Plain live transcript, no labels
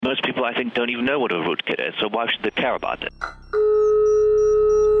people, I think, don't even know what a rootkit is, so why should they care about it?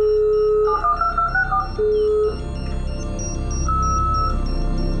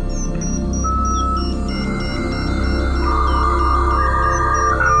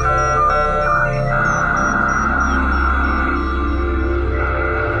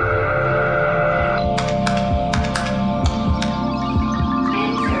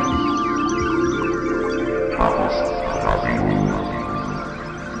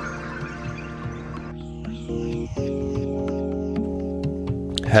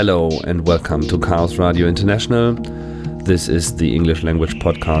 Hello and welcome to Chaos Radio International. This is the English language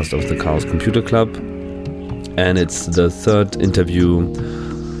podcast of the Chaos Computer Club, and it's the third interview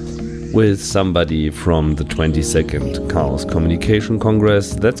with somebody from the 22nd Chaos Communication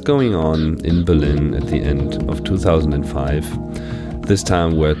Congress that's going on in Berlin at the end of 2005. This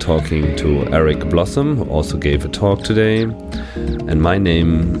time we're talking to Eric Blossom, who also gave a talk today, and my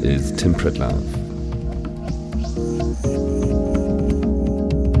name is Tim Pritlove.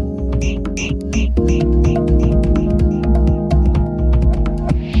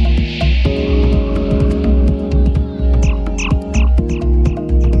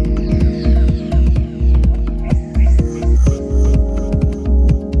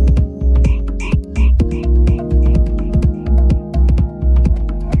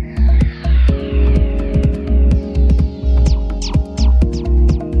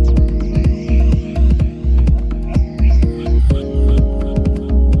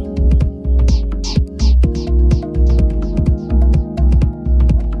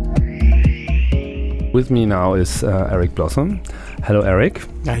 With me now is Eric Blossom. Hello, Eric.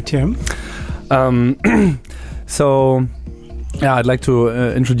 Hi, Tim. I'd like to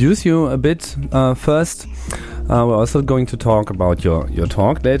introduce you a bit first. We're also going to talk about your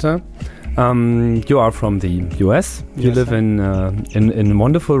talk later. You are from the US. You Yes, live in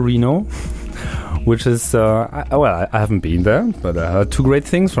wonderful Reno, which is I haven't been there, but I heard two great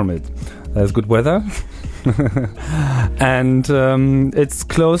things from it. There's good weather. And it's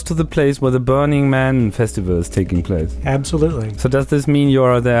close to the place where the Burning Man festival is taking place. Absolutely. So does this mean you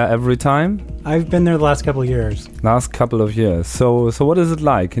are there every time? I've been there the last couple of years. Last couple of years. So what is it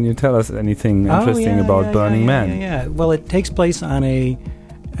like? Can you tell us anything interesting about Burning Man? Yeah. Well, it takes place on a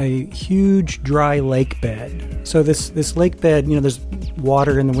huge dry lake bed. So this lake bed, there's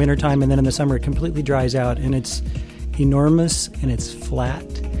water in the wintertime, and then in the summer it completely dries out, and it's enormous, and it's flat,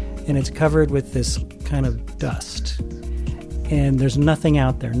 and it's covered with this kind of dust. And there's nothing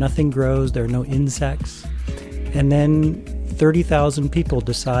out there. Nothing grows. There are no insects. And then 30,000 people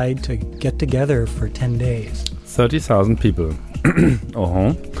decide to get together for 10 days. 30,000 people.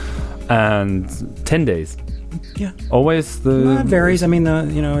 And 10 days. Yeah. Always the... Well, it varies. I mean,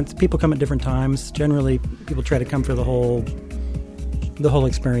 people come at different times. Generally, people try to come for the whole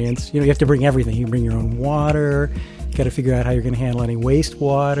experience. You have to bring everything. You bring your own water. You got to figure out how you're going to handle any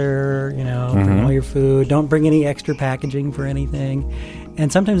wastewater, bring all your food. Don't bring any extra packaging for anything.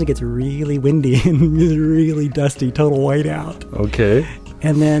 And sometimes it gets really windy and really dusty, total whiteout. Okay.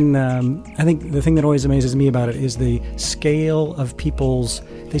 And then I think the thing that always amazes me about it is the scale of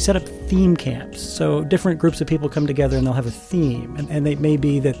they set up theme camps. So different groups of people come together and they'll have a theme. And it may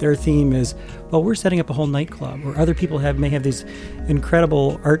be that their theme is, well, we're setting up a whole nightclub. Or other people may have these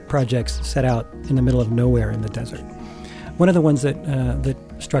incredible art projects set out in the middle of nowhere in the desert. One of the ones that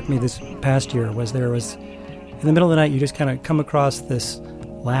struck me this past year was there was, in the middle of the night, you just kind of come across this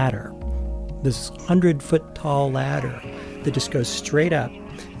ladder, this 100-foot tall ladder that just goes straight up,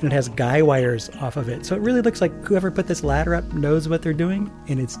 and it has guy wires off of it. So it really looks like whoever put this ladder up knows what they're doing,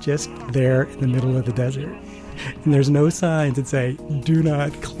 and it's just there in the middle of the desert. And there's no signs that say, do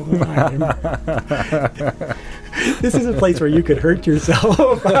not climb. This is a place where you could hurt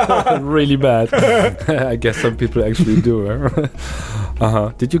yourself. Really bad. I guess some people actually do.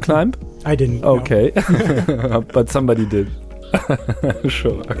 Did you climb? I didn't. Okay. No. But somebody did.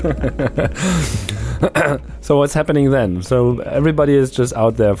 Sure. So what's happening then? So everybody is just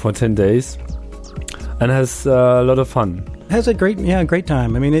out there for 10 days and has a lot of fun. Has a great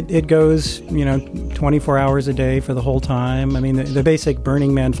time. I mean, it goes, 24 hours a day for the whole time. I mean, the basic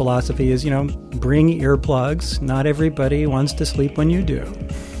Burning Man philosophy is, bring earplugs. Not everybody wants to sleep when you do.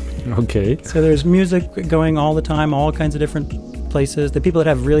 Okay. So there's music going all the time, all kinds of different places. The people that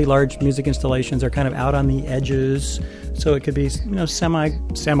have really large music installations are kind of out on the edges. So it could be,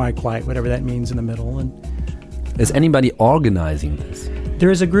 semi-quiet, whatever that means in the middle. And is anybody organizing this? There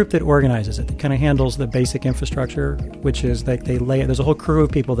is a group that organizes it, that kind of handles the basic infrastructure, which is like there's a whole crew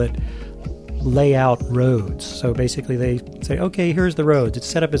of people that lay out roads. So basically they say, okay, here's the roads. It's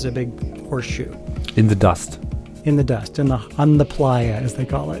set up as a big horseshoe. In the dust. in the dust, on the playa, as they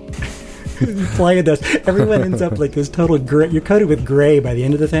call it. Playa dust. Everyone ends up like this total gray. You're coated with gray by the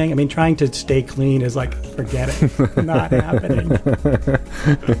end of the thing. I mean, trying to stay clean is like, forget it. Not happening.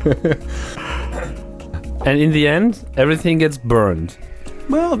 And in the end, everything gets burned.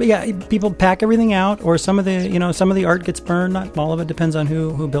 Well, yeah, people pack everything out, or some of the art gets burned. Not all of it, depends on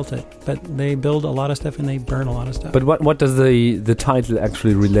who built it. But they build a lot of stuff and they burn a lot of stuff. But what does the title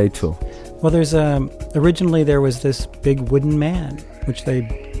actually relate to? Well, there's originally there was this big wooden man, which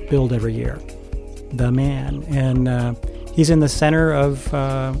they build every year, the man, and he's in the center of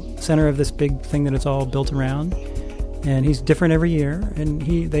this big thing that it's all built around, and he's different every year. And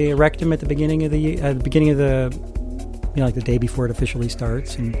they erect him at the beginning of the like the day before it officially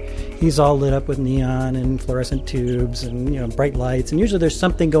starts, and he's all lit up with neon and fluorescent tubes and bright lights, and usually there's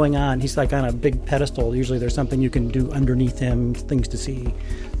something going on. He's like on a big pedestal. Usually there's something you can do underneath him, things to see,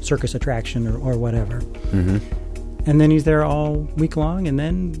 circus attraction or whatever. Mm-hmm. And then he's there all week long, and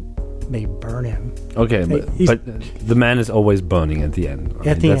then they burn him. Okay, but the man is always burning at the end. Right?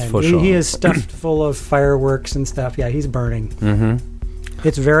 At the end, for sure. He is stuffed full of fireworks and stuff. Yeah, he's burning. Mm-hmm.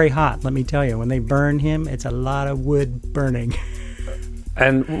 It's very hot, let me tell you. When they burn him, it's a lot of wood burning.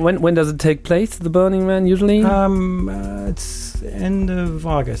 And when does it take place, the Burning Man, usually? It's end of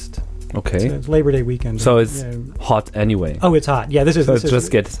August. Okay. So it's Labor Day weekend. So it's hot anyway. Oh, it's hot. Yeah, So it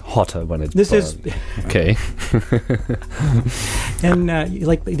just gets hotter when it's burned. Okay. And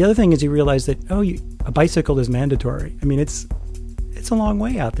like the other thing is you realize that, a bicycle is mandatory. I mean, it's a long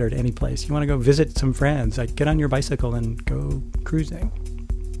way out there to any place. You want to go visit some friends, like get on your bicycle and go cruising.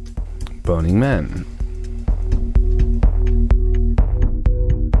 Burning Man.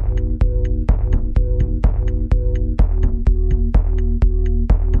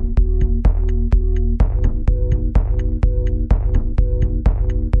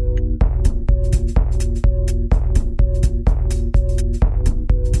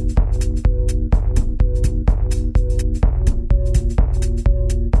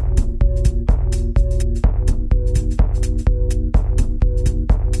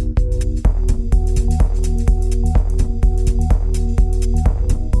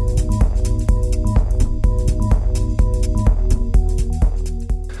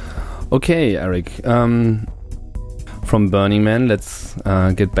 Okay, Eric. From Burning Man, let's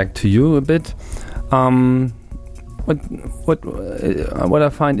get back to you a bit. What I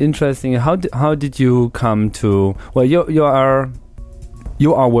find interesting, how did you come to? Well, you are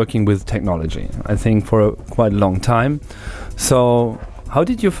working with technology, I think, for quite a long time. So, how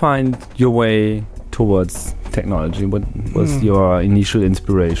did you find your way towards technology? What was your initial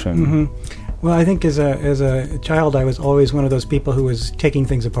inspiration? Mm-hmm. Well, I think as a child, I was always one of those people who was taking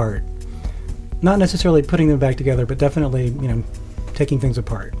things apart. Not necessarily putting them back together, but definitely, taking things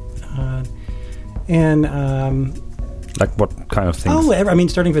apart. Like what kind of things? Oh, I mean,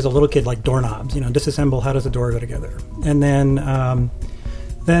 starting as a little kid, like doorknobs. Disassemble. How does a door go together? And then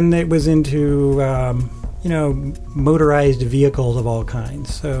it was into motorized vehicles of all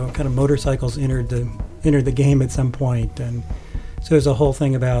kinds. So kind of motorcycles entered the game at some point, and so there's a whole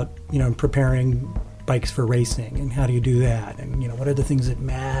thing about preparing bikes for racing and how do you do that, and what are the things that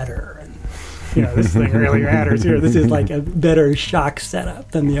matter. This thing really matters here. This is like a better shock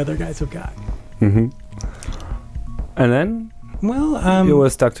setup than the other guys have got. Mm-hmm. And then, you were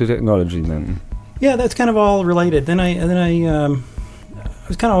stuck to technology then. Yeah, that's kind of all related. Then I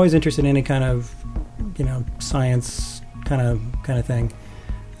was kind of always interested in any kind of, science kind of thing.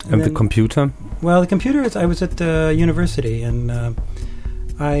 And the computer? Well, the computer I was at university, and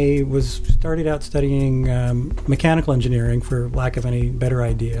I started out studying mechanical engineering for lack of any better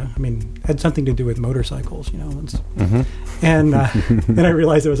idea. I mean, it had something to do with motorcycles, Mm-hmm. And then I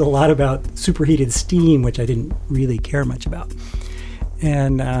realized there was a lot about superheated steam, which I didn't really care much about.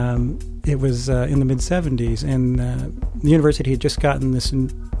 And it was in the mid-'70s, and the university had just gotten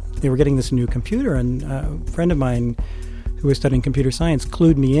they were getting this new computer, and a friend of mine who was studying computer science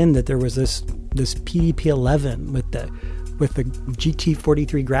clued me in that there was this PDP-11 with the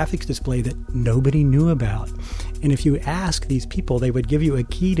GT43 graphics display that nobody knew about. And if you ask these people, they would give you a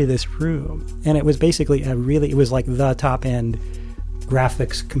key to this room. And it was basically it was like the top-end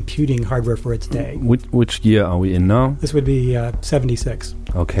graphics computing hardware for its day. Which year are we in now? This would be 76.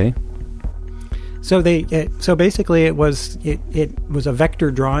 Okay. So basically it was a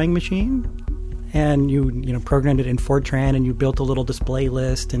vector drawing machine, and you programmed it in Fortran, and you built a little display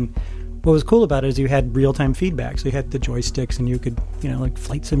list. And what was cool about it is you had real-time feedback. So you had the joysticks, and you could, like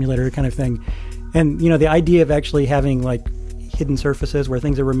flight simulator kind of thing. And, the idea of actually having, like, hidden surfaces where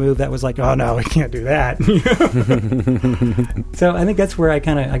things are removed, that was like, oh, no, we can't do that. So I think that's where I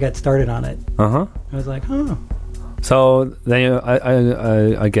got started on it. Uh-huh. I was like, So then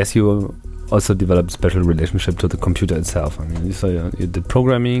I guess you also developed special relationship to the computer itself. I mean, so you did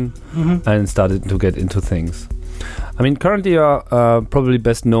programming and started to get into things. I mean, currently you are probably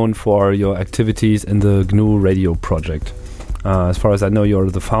best known for your activities in the GNU Radio project. As far as I know, you're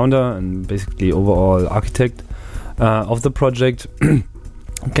the founder and basically overall architect of the project.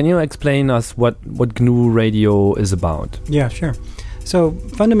 Can you explain us what GNU Radio is about? Yeah, sure. So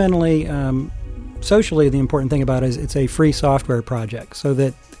fundamentally, socially, the important thing about it is it's a free software project, so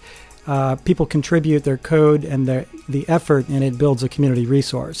that people contribute their code and the effort, and it builds a community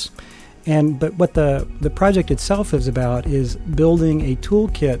resource. But what the project itself is about is building a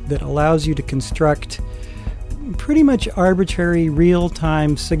toolkit that allows you to construct pretty much arbitrary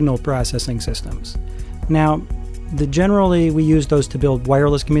real-time signal processing systems. Now, generally we use those to build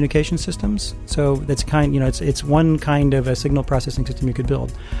wireless communication systems. So that's it's one kind of a signal processing system you could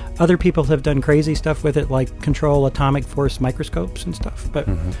build. Other people have done crazy stuff with it, like control atomic force microscopes and stuff. But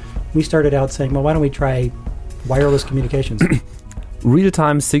we started out saying, well, why don't we try wireless communications?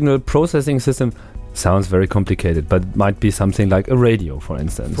 Real-time signal processing system sounds very complicated, but might be something like a radio, for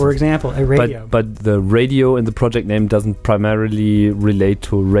instance. For example, a radio. But the radio in the project name doesn't primarily relate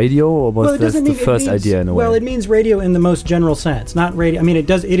to radio, or was that the first idea in a way? Well, it means radio in the most general sense, not radio. I mean,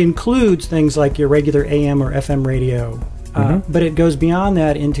 it includes things like your regular AM or FM radio, but it goes beyond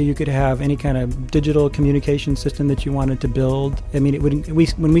that into you could have any kind of digital communication system that you wanted to build. I mean,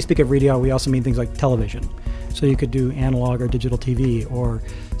 when we speak of radio, we also mean things like television. So you could do analog or digital TV or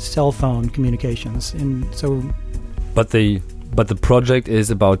cell phone communications, and so. But the project is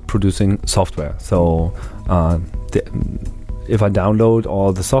about producing software. So if I download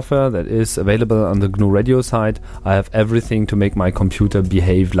all the software that is available on the GNU Radio side, I have everything to make my computer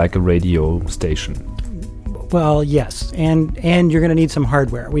behave like a radio station. Well, yes, and you're going to need some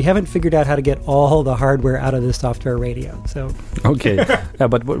hardware. We haven't figured out how to get all the hardware out of the software radio. So. Okay, yeah,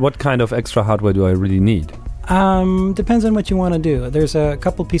 but what kind of extra hardware do I really need? Depends on what you want to do. There's a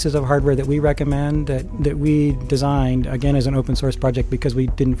couple pieces of hardware that we recommend that we designed, again, as an open source project because we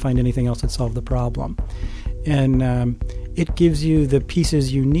didn't find anything else that solved the problem. And it gives you the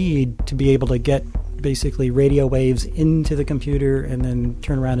pieces you need to be able to get basically radio waves into the computer and then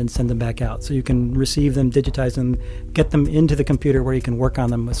turn around and send them back out. So you can receive them, digitize them, get them into the computer where you can work on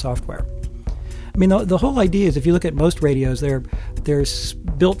them with software. I mean, the whole idea is if you look at most radios, they're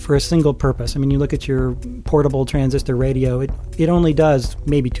built for a single purpose. I mean, you look at your portable transistor radio, it only does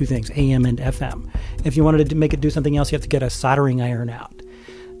maybe two things, AM and FM. If you wanted to make it do something else, you have to get a soldering iron out.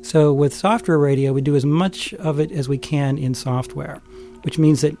 So with software radio, we do as much of it as we can in software, which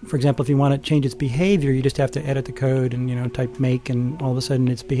means that, for example, if you want to change its behavior, you just have to edit the code and, type make, and all of a sudden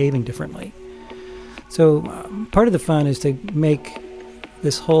it's behaving differently. So part of the fun is to make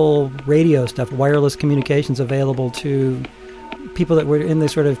this whole radio stuff, wireless communications, available to people that were in the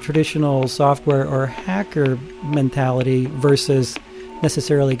sort of traditional software or hacker mentality versus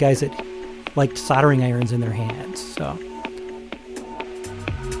necessarily guys that liked soldering irons in their hands. So.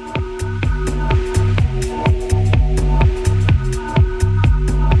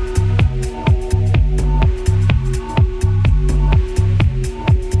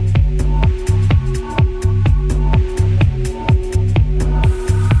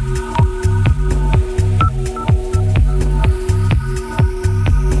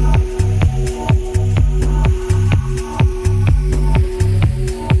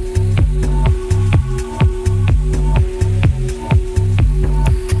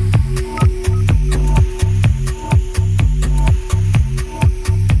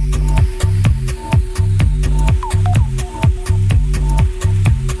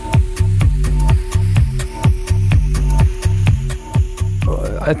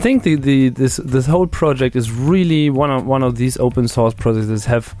 I think this whole project is really one of these open source projects that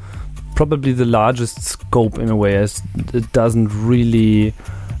have probably the largest scope in a way, as it doesn't really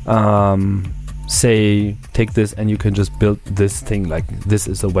say take this and you can just build this thing like this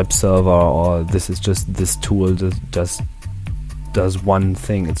is a web server or this is just this tool that just does one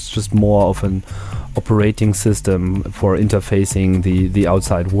thing. It's just more of an operating system for interfacing the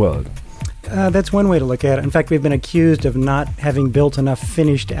outside world. That's one way to look at it. In fact, we've been accused of not having built enough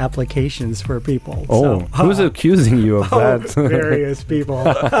finished applications for people. Oh, who's accusing you of that? Various people.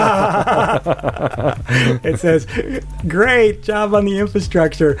 It says, great job on the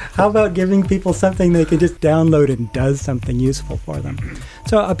infrastructure. How about giving people something they can just download and does something useful for them?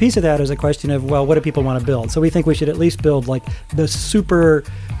 So a piece of that is a question of, well, what do people want to build? So we think we should at least build like the super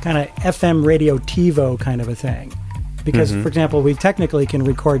kind of FM radio TiVo kind of a thing. Because, for example, we technically can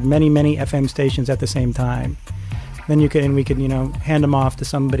record many, many FM stations at the same time. Then we could hand them off to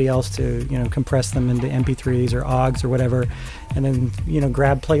somebody else to compress them into MP3s or OGs or whatever, and then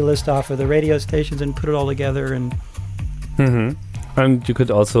grab playlists off of the radio stations and put it all together. And and you could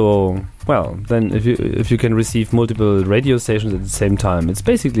also, then if you can receive multiple radio stations at the same time, it's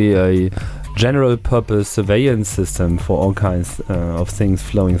basically a general purpose surveillance system for all kinds of things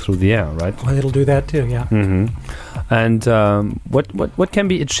flowing through the air, right? Well, it'll do that too, yeah. And what can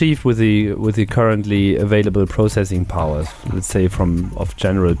be achieved with the currently available processing powers, let's say of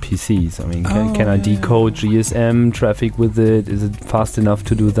general PCs? I mean, can I decode GSM traffic with it? Is it fast enough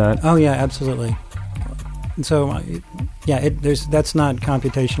to do that? Oh yeah, absolutely. So that's not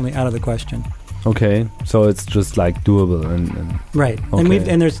computationally out of the question. Okay, so it's just like doable and right. Okay.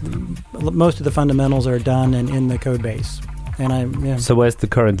 And there's most of the fundamentals are done and in the code base. And So where's the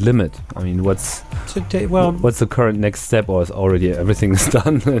current limit? I mean, what's the current next step, or is already everything is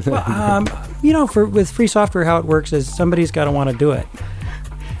done? With free software, how it works is somebody's got to want to do it.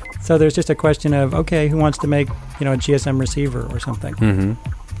 So there's just a question of, okay, who wants to make a GSM receiver or something? Mm-hmm.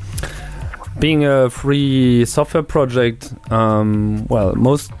 Being a free software project,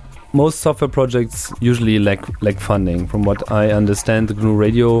 most software projects usually lack funding. From what I understand, the GNU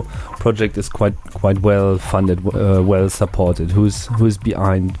Radio project is quite well funded, well supported. Who's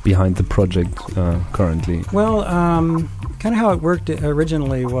behind the project currently? Well, kind of how it worked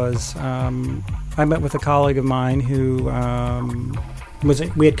originally was I met with a colleague of mine who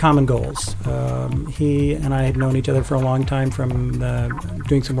we had common goals. He and I had known each other for a long time from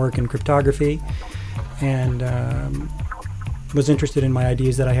doing some work in cryptography, and was interested in my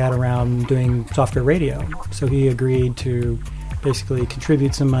ideas that I had around doing software radio. So he agreed to basically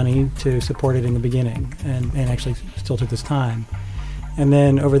contribute some money to support it in the beginning, and actually still to this time. And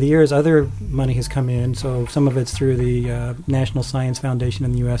then over the years, other money has come in. So some of it's through the National Science Foundation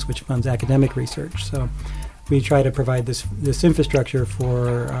in the U.S., which funds academic research. So we try to provide this infrastructure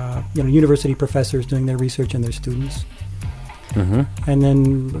for university professors doing their research and their students. Mm-hmm. And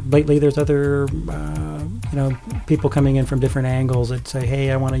then lately, there's other people coming in from different angles that say,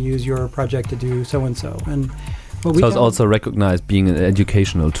 "Hey, I want to use your project to do so and so." And so it's also recognized being an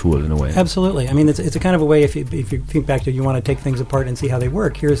educational tool in a way. Absolutely. I mean, it's a kind of a way. If you think back to, you want to take things apart and see how they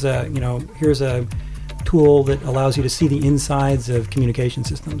work. Here's a tool that allows you to see the insides of communication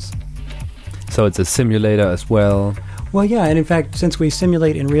systems. So it's a simulator as well. Well, yeah, and in fact, since we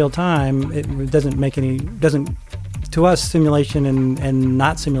simulate in real time, it doesn't. To us, simulation and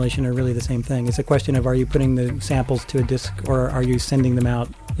not simulation are really the same thing. It's a question of, are you putting the samples to a disk, or are you sending them out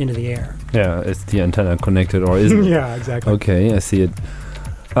into the air? Yeah, is the antenna connected or isn't it? Yeah, exactly. Okay, I see it.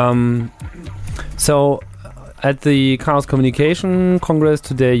 So at the Chaos Communication Congress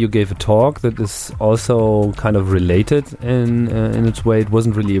today, you gave a talk that is also kind of related in its way. It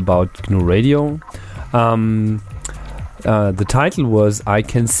wasn't really about GNU Radio. The title was "I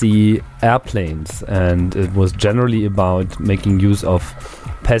Can See Airplanes," and it was generally about making use of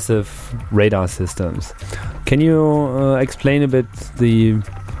passive radar systems. Can you explain a bit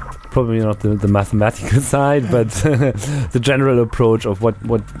probably not the mathematical side, but the general approach of what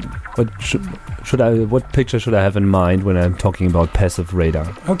picture should I have in mind when I'm talking about passive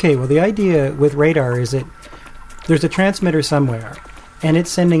radar? Okay, well, the idea with radar is that there's a transmitter somewhere, and it's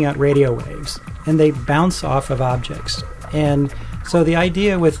sending out radio waves, and they bounce off of objects. And so the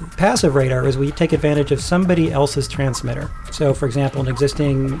idea with passive radar is we take advantage of somebody else's transmitter. So, for example, an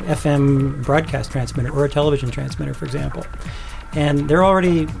existing FM broadcast transmitter or a television transmitter, for example. And they're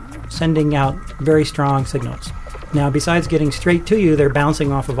already sending out very strong signals. Now, besides getting straight to you, they're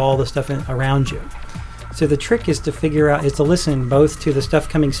bouncing off of all the stuff around you. So the trick is to listen both to the stuff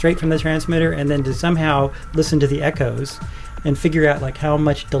coming straight from the transmitter and then to somehow listen to the echoes and figure out like how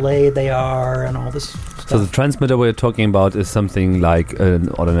much delayed they are and all this stuff. So the transmitter we're talking about is something like an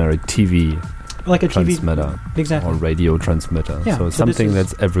ordinary TV like a transmitter, TV, exactly, or radio transmitter. Yeah, so something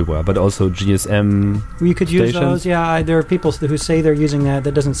that's everywhere, but also GSM. You could use stations. those. Yeah, there are people who say they're using that.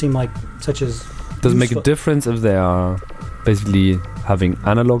 That doesn't seem like such as. Does it make a difference if they are basically having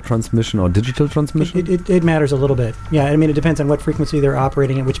analog transmission or digital transmission? It matters a little bit. Yeah, I mean, it depends on what frequency they're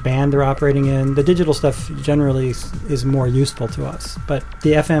operating at, which band they're operating in. The digital stuff generally is more useful to us, but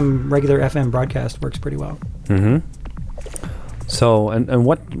the regular FM broadcast works pretty well. Mm-hmm. So, and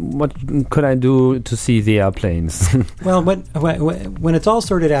what could I do to see the airplanes? Well, when it's all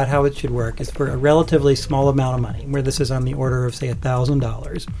sorted out, how it should work is for a relatively small amount of money, where this is on the order of, say,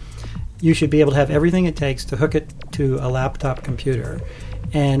 $1,000, you should be able to have everything it takes to hook it to a laptop computer.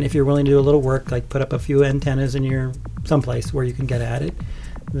 And if you're willing to do a little work, like put up a few antennas in your someplace where you can get at it,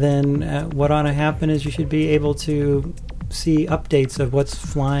 then what ought to happen is you should be able to see updates of what's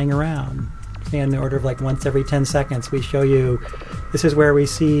flying around. in the order of like once every 10 seconds. We show you this is where we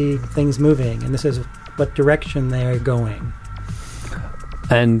see things moving, and this is what direction they're going.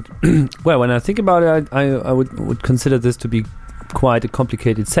 And well, when I think about it, I would consider this to be quite a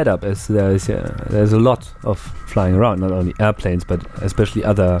complicated setup, as there's a lot of flying around, not only airplanes but especially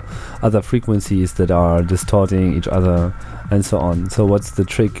other frequencies that are distorting each other and so on. So what's the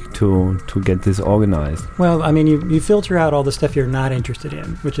trick to get this organized? Well, I mean, you filter out all the stuff you're not interested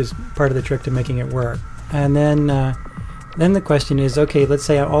in, which is part of the trick to making it work. And then the question is, okay, let's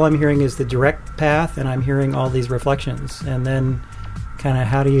say all I'm hearing is the direct path, and I'm hearing all these reflections, and then kind of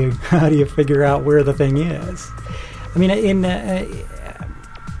how do you figure out where the thing is? I mean,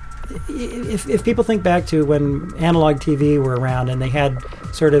 if people think back to when analog TV were around and they had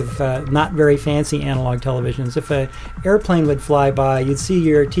sort of not very fancy analog televisions, if an airplane would fly by, you'd see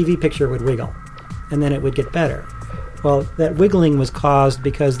your TV picture would wiggle, and then it would get better. Well, that wiggling was caused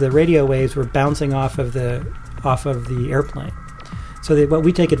because the radio waves were bouncing off of the airplane. So what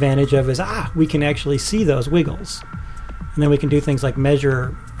we take advantage of is we can actually see those wiggles, and then we can do things like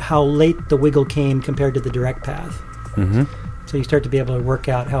measure how late the wiggle came compared to the direct path. Mm-hmm. So you start to be able to work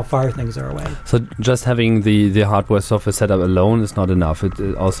out how far things are away. So just having the hardware software setup alone is not enough.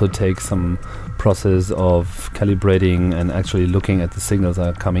 It also takes some process of calibrating and actually looking at the signals that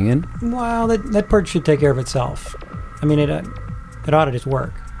are coming in. Well, that part should take care of itself. I mean, it ought to just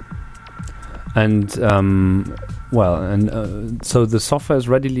work. And so the software is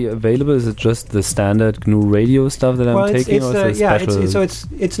readily available. Is it just the standard GNU Radio stuff that I'm taking?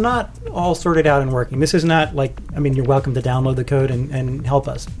 It's not all sorted out and working. This is not like, I mean, you're welcome to download the code and help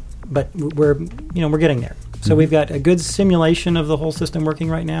us, but we're getting there. So we've got a good simulation of the whole system working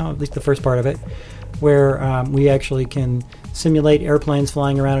right now, at least the first part of it, where we actually can simulate airplanes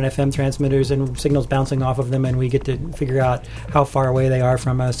flying around in FM transmitters and signals bouncing off of them, and we get to figure out how far away they are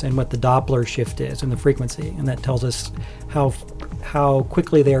from us and what the Doppler shift is and the frequency, and that tells us how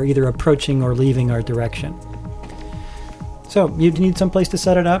quickly they are either approaching or leaving our direction. So you need some place to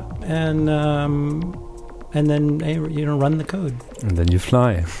set it up, and then run the code. And then you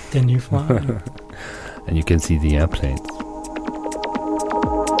fly. And you can see the airplanes.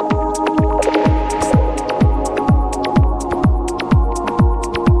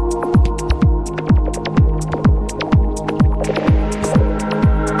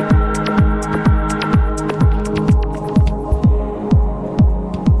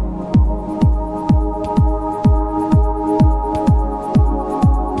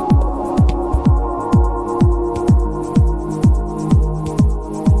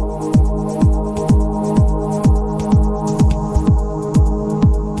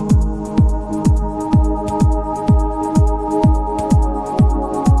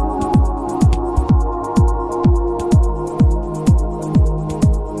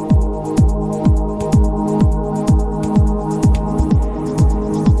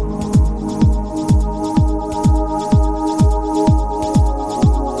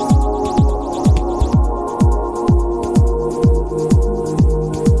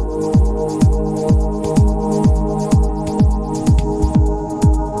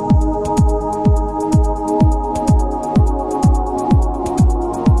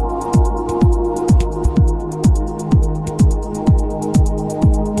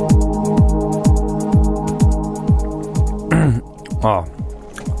 Oh,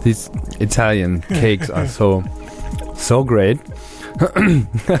 these Italian cakes are so great.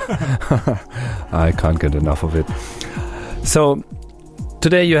 I can't get enough of it. So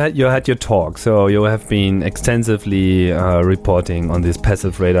today you had your talk. So you have been extensively reporting on these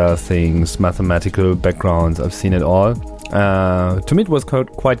passive radar things, mathematical backgrounds. I've seen it all. To me, it was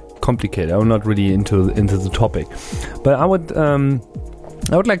quite complicated. I'm not really into the topic, but I would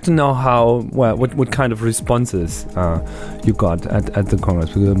like to know what kind of responses you got at the Congress,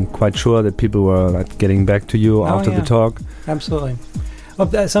 because I'm quite sure that people were getting back to you after the talk. Absolutely.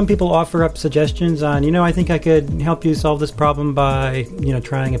 Well, some people offer up suggestions on, I think I could help you solve this problem by,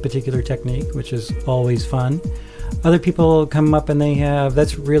 trying a particular technique, which is always fun. Other people come up and they have,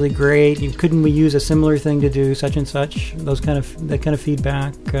 that's really great. Couldn't we use a similar thing to do such and such? That kind of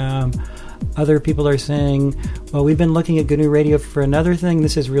feedback. Other people are saying, well, we've been looking at GNU Radio for another thing.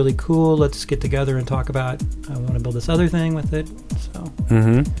 This is really cool. Let's get together and talk about, I want to build this other thing with it. So.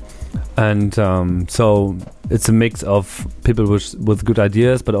 Mm-hmm. And so it's a mix of people with good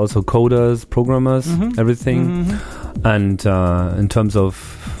ideas, but also coders, programmers, everything. Mm-hmm. And in terms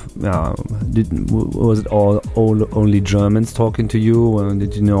of, was it all only Germans talking to you? Or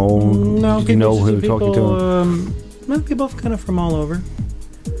did you know? No, did you know who you were talking to? No, people kind of from all over.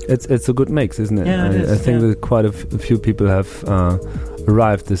 It's a good mix, isn't it? Yeah, it is, I think that quite a few people have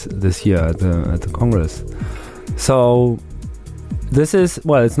arrived this year at the Congress. So this is,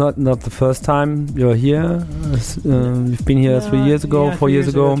 well, it's not the first time you're here. You've been here 3 years ago, 4 years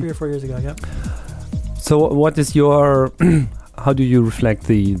ago. 3 or 4 years ago, yeah. So what is your how do you reflect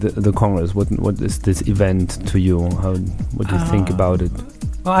the Congress? What is this event to you? What do you think about it?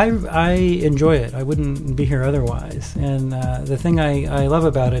 Well, I enjoy it. I wouldn't be here otherwise. And the thing I love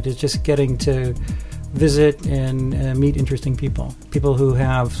about it is just getting to visit and meet interesting people who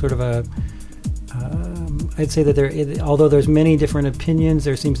have sort of a I'd say that although there's many different opinions,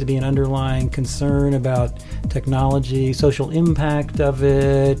 there seems to be an underlying concern about technology, social impact of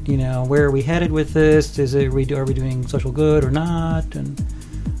it. You know, where are we headed with this? Are we doing social good or not? And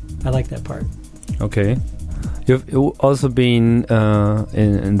I like that part. Okay. You've also been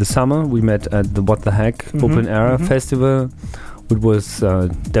in the summer. We met at the What the Heck Open Air Festival, which was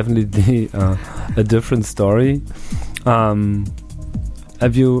definitely a different story.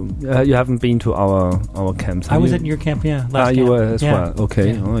 You haven't been to our camps? I was at your camp, yeah. Last you camp. were as well.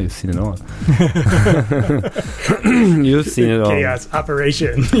 Okay. Yeah. Oh, you've seen it all. You've seen it all. Chaos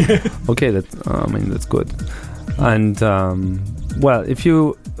operation. Okay, that's good. And well,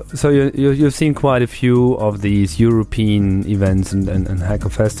 you've seen quite a few of these European events and hacker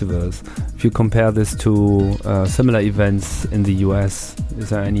festivals. If you compare this to similar events in the US, is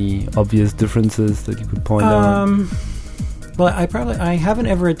there any obvious differences that you could point out? Well, I haven't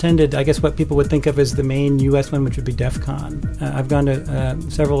ever attended, I guess, what people would think of as the main U.S. one, which would be DEF CON. I've gone to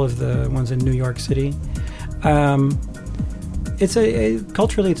several of the ones in New York City. It's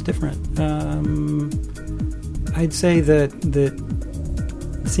culturally, it's different. I'd say that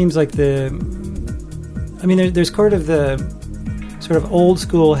it seems like there's sort of old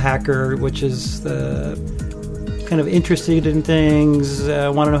school hacker, which is the kind of interested in things,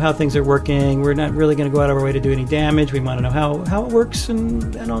 want to know how things are working. We're not really going to go out of our way to do any damage. We want to know how it works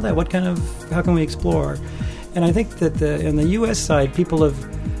and all that. How can we explore? And I think that in the U.S. side, people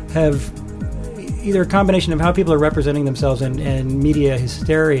have either a combination of how people are representing themselves and media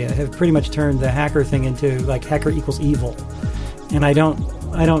hysteria have pretty much turned the hacker thing into like hacker equals evil. And I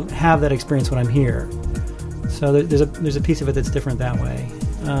don't have that experience when I'm here. So there's a piece of it that's different that way.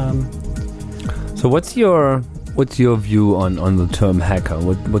 So what's your view on the term hacker?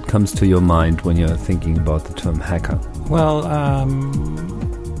 What comes to your mind when you're thinking about the term hacker? Well,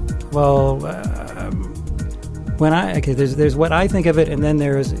 there's what I think of it, and then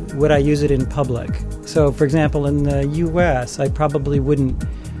there's what I use it in public. So, for example, in the U.S., I probably wouldn't,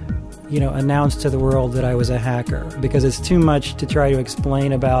 announce to the world that I was a hacker because it's too much to try to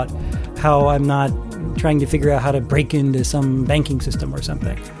explain about how I'm not trying to figure out how to break into some banking system or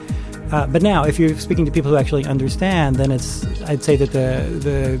something. But now, if you're speaking to people who actually understand, then I'd say that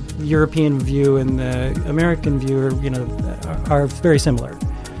the European view and the American view are very similar.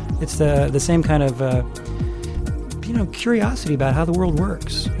 It's the same kind of curiosity about how the world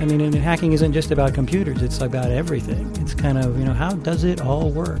works. I mean, and hacking isn't just about computers; it's about everything. It's kind of how does it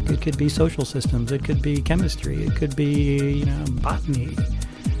all work? It could be social systems, it could be chemistry, it could be botany,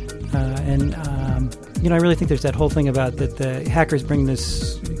 I really think there's that whole thing about that the hackers bring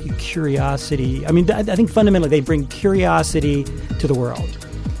this curiosity. I mean, I think fundamentally they bring curiosity to the world.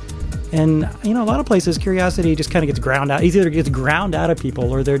 And, a lot of places, curiosity just kind of gets ground out. Either it gets ground out of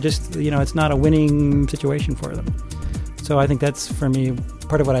people or they're just, it's not a winning situation for them. So I think that's, for me,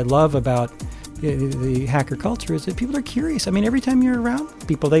 part of what I love about the hacker culture is that people are curious. I mean, every time you're around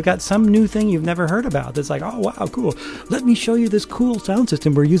people, they've got some new thing you've never heard about that's like, oh, wow, cool. Let me show you this cool sound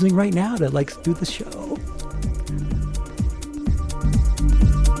system we're using right now to, do the show.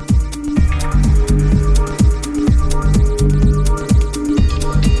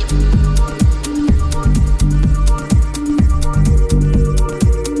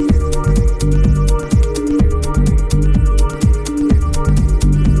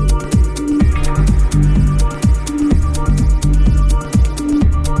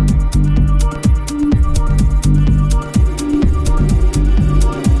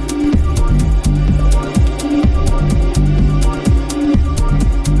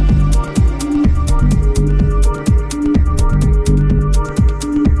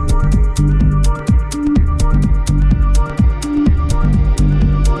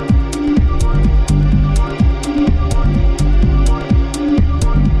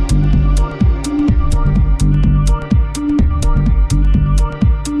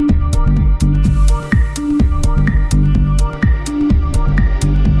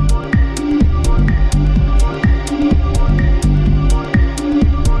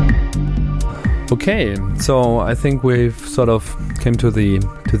 Okay, so I think we've sort of came to the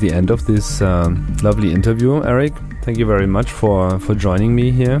end of this lovely interview, Eric. thank you very much for joining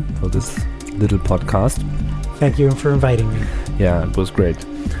me here for this little podcast. Thank you for inviting me. Yeah, it was great.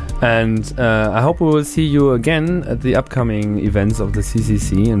 And I hope we will see you again at the upcoming events of the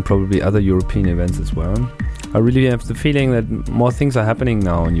CCC and probably other European events as well. I really have the feeling that more things are happening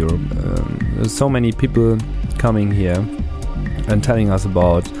now in Europe. There's so many people coming here and telling us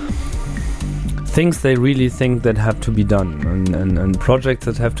about things they really think that have to be done, and projects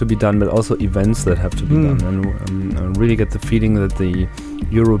that have to be done, but also events that have to be done. And I really get the feeling that the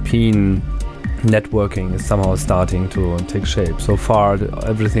European networking is somehow starting to take shape. So far,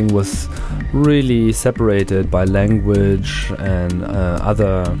 everything was really separated by language and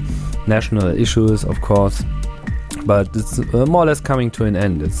other national issues, of course. But it's more or less coming to an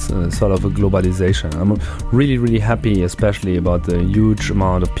end. It's sort of a globalization. I'm really, really happy, especially about the huge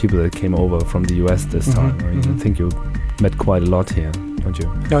amount of people that came over from the US this time. I think you met quite a lot here, don't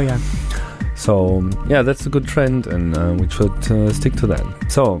you? Oh, yeah. So, yeah, that's a good trend, and we should stick to that.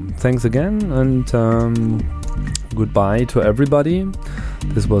 So, thanks again, and goodbye to everybody.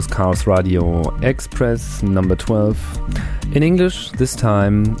 This was Chaos Radio Express number 12 in English this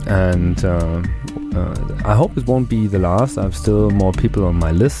time, and I hope it won't be the last. I have still more people on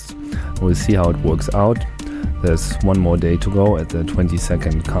my list. We'll see how it works out. There's one more day to go at the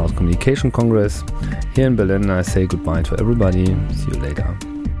 22nd Chaos Communication Congress here in Berlin. I say goodbye to everybody. See you later.